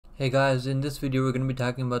Hey guys, in this video we're going to be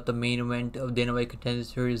talking about the main event of Danawhite Contender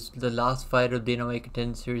Series, the last fight of Danawhite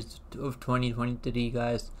Contender Series of 2023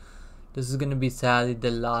 guys. This is going to be sadly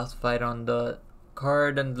the last fight on the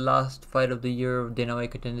card and the last fight of the year of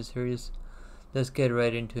Danawhite Contender Series. Let's get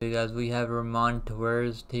right into it guys. We have Ramon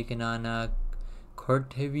Taveras taking on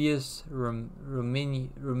Cortavious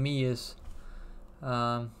Romious.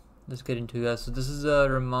 Let's get into it guys. So this is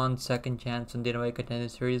Ramon's second chance on Danawhite Contender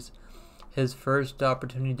Series. His first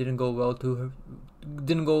opportunity didn't go too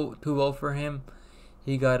well for him.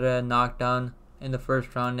 He got knocked down in the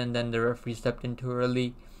first round, and then the referee stepped in too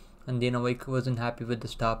early, and Danawhite wasn't happy with the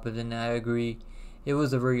stoppage. And I agree, it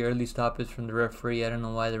was a very early stoppage from the referee. I don't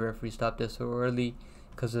know why the referee stopped it so early,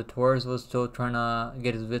 because the Taveras was still trying to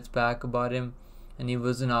get his wits back about him, and he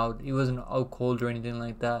wasn't out cold or anything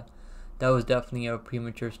like that. That was definitely a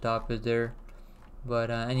premature stoppage there. But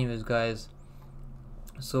anyways guys,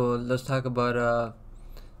 so let's talk about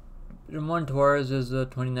Ramon Taveras is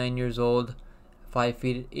 29 years old, 5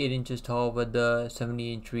 feet 8 inches tall with the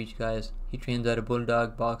 70-inch reach guys. He trains at a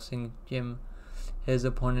Bulldog boxing gym. His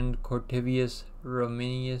opponent Cortavious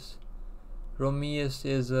Romious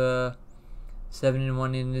is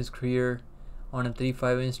 7-1 in his career on a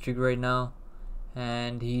 3-5 streak right now,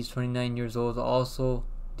 and he's 29 years old also.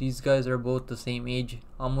 These guys are both the same age,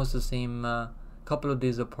 almost the same couple of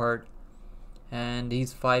days apart. And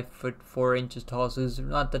he's 5 foot 4 inches tall, so he's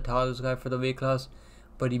not the tallest guy for the weight class,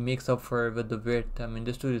 but he makes up for it with the width. I mean,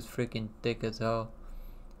 this dude is freaking thick as hell.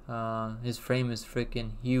 His frame is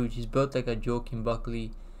freaking huge. He's built like a Joaquin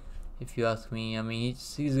Buckley, if you ask me. I mean,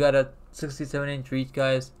 he's got a 67-inch reach,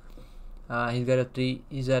 guys. He's at a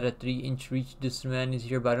 3-inch reach disadvantage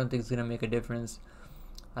here, but I don't think it's gonna make a difference.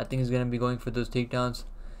 I think he's gonna be going for those takedowns.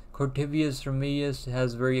 Cortavious Romious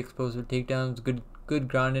has very explosive takedowns, good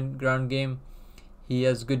ground game. He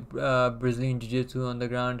has good Brazilian Jiu-Jitsu on the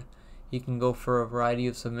ground. He can go for a variety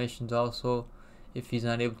of submissions also if he's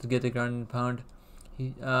not able to get the ground and pound.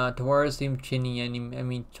 Taveras seems chinny, and I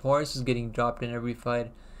mean Taveras is getting dropped in every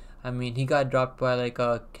fight. I mean, he got dropped by like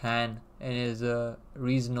a can in his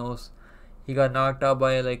regionals. He got knocked out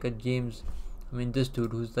by like a James. I mean, this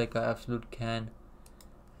dude who's like an absolute can.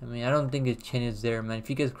 I mean, I don't think his chin is there, man. If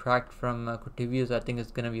he gets cracked from Cortavious, I think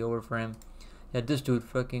it's gonna be over for him. Yeah, this dude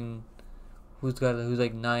fucking who's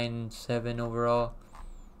like 9-7 overall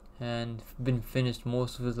and been finished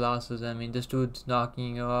most of his losses. I mean, this dude's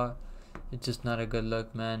knocking you out. It's just not a good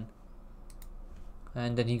look, man.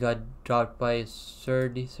 And then he got dropped by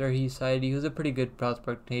Serhi Saidi, who's a pretty good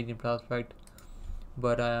prospect, Canadian prospect.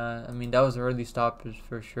 But I mean, that was early stoppage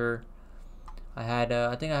for sure. I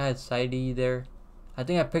think I had Saidi there. I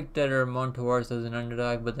think I picked Ramon Taveras as an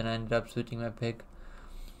underdog, but then I ended up switching my pick.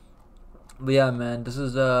 But yeah, man, this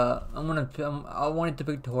is I wanted to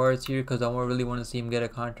pick Taveras here because I really want to see him get a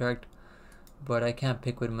contract, but I can't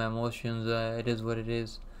pick with my emotions. It is what it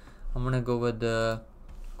is. I'm gonna go with the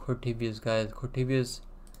Cortavious guys. Cortavious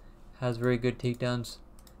has very good takedowns.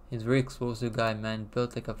 He's a very explosive guy, man.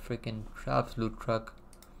 Built like a freaking absolute truck.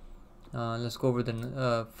 Let's go over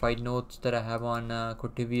the fight notes that I have on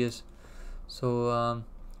Cortavious. So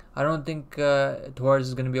I don't think Taveras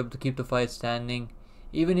is gonna be able to keep the fight standing.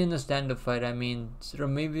 Even in the stand-up fight, I mean,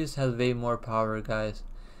 Romious has way more power, guys.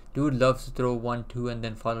 Dude loves to throw 1-2 and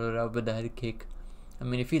then follow it up with a head kick. I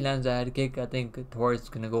mean, if he lands a head kick, I think Taveras is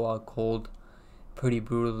gonna go out cold, pretty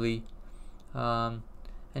brutally.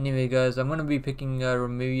 Anyway, guys, I'm gonna be picking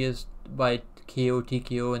Romious by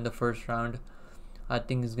TKO in the first round. I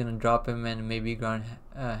think he's gonna drop him and maybe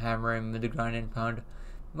hammer him with the ground and pound.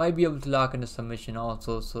 Might be able to lock in a submission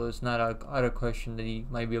also, so it's not out of question that he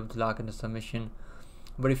might be able to lock in a submission.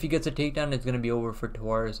 But if he gets a takedown, it's going to be over for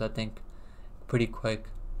Taveras, I think, pretty quick.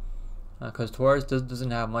 Because Taveras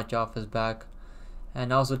doesn't have much off his back.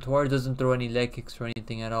 And also, Taveras doesn't throw any leg kicks or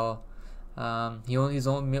anything at all. He's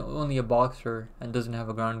only a boxer and doesn't have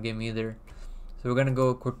a ground game either. So we're going to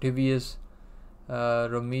go Cortavious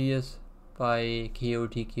Romious by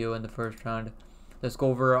TKO in the first round. Let's go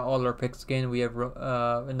over all our picks again. We have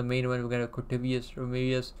in the main event, we're going to Cortavious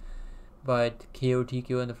Romious by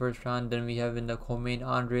TKO in the first round. Then we have in the co-main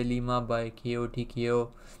Andre Lima by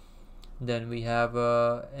TKO. Then we have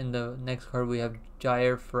in the next card we have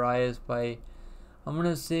Jair Farias by, I'm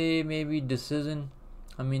gonna say maybe decision.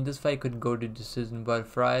 I mean, this fight could go to decision, but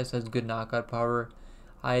Farias has good knockout power.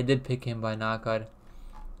 I did pick him by knockout.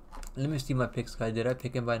 Let me see my picks, guys. Did I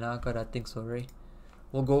pick him by knockout? I think so, right?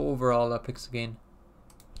 We'll go over all our picks again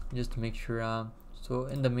just to make sure. So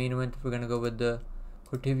in the main event, we're gonna go with the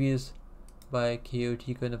Cortavious by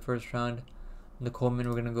TKO in the first round. In the co-main,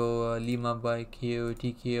 we're gonna go Lima by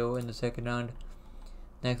TKO in the second round.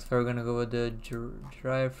 Next fight we're gonna go with the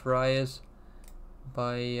Taveras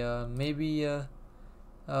by maybe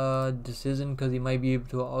decision, because he might be able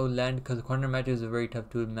to outland, because Conor Matthew is a very tough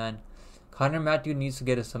dude, man. Conor Matthew needs to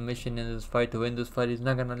get a submission in this fight to win this fight. He's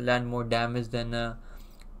not gonna land more damage than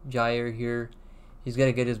Jair here. He's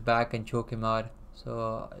gonna get his back and choke him out.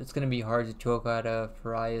 So it's gonna be hard to choke out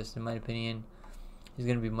Farias, in my opinion. He's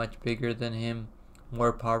gonna be much bigger than him,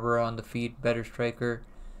 more power on the feet, better striker.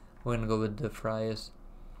 We're gonna go with the Farias.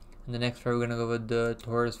 And the next fight we're gonna go with the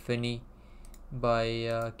Torres Finney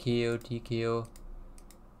by KO TKO.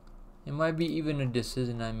 It might be even a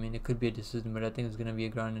decision. I mean, it could be a decision, but I think it's gonna be a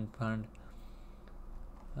ground and pound.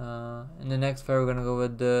 In the next fight we're gonna go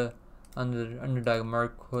with the underdog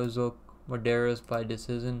Marquezo Moderas by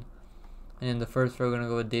decision. And in the first fight we're gonna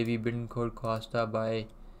go with Davy Bittencourt Costa by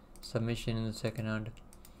submission in the second round.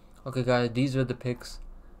 Okay guys, these are the picks.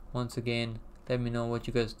 Once again, let me know what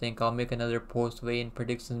you guys think. I'll make another post weigh-in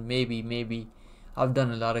predictions, maybe. I've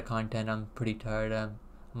done a lot of content. I'm pretty tired. I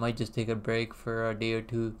might just take a break for a day or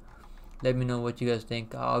two. Let me know what you guys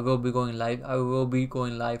think. I will be going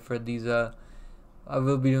live for these I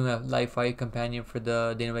will be doing a live fight companion for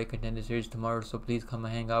the Danawhite Contender Series tomorrow, so please come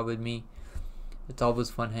and hang out with me. It's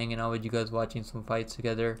always fun hanging out with you guys, watching some fights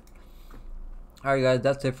together. Alright guys,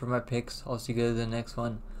 that's it for my picks. I'll see you guys in the next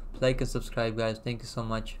one. Like and subscribe guys. Thank you so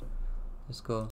much. Let's go.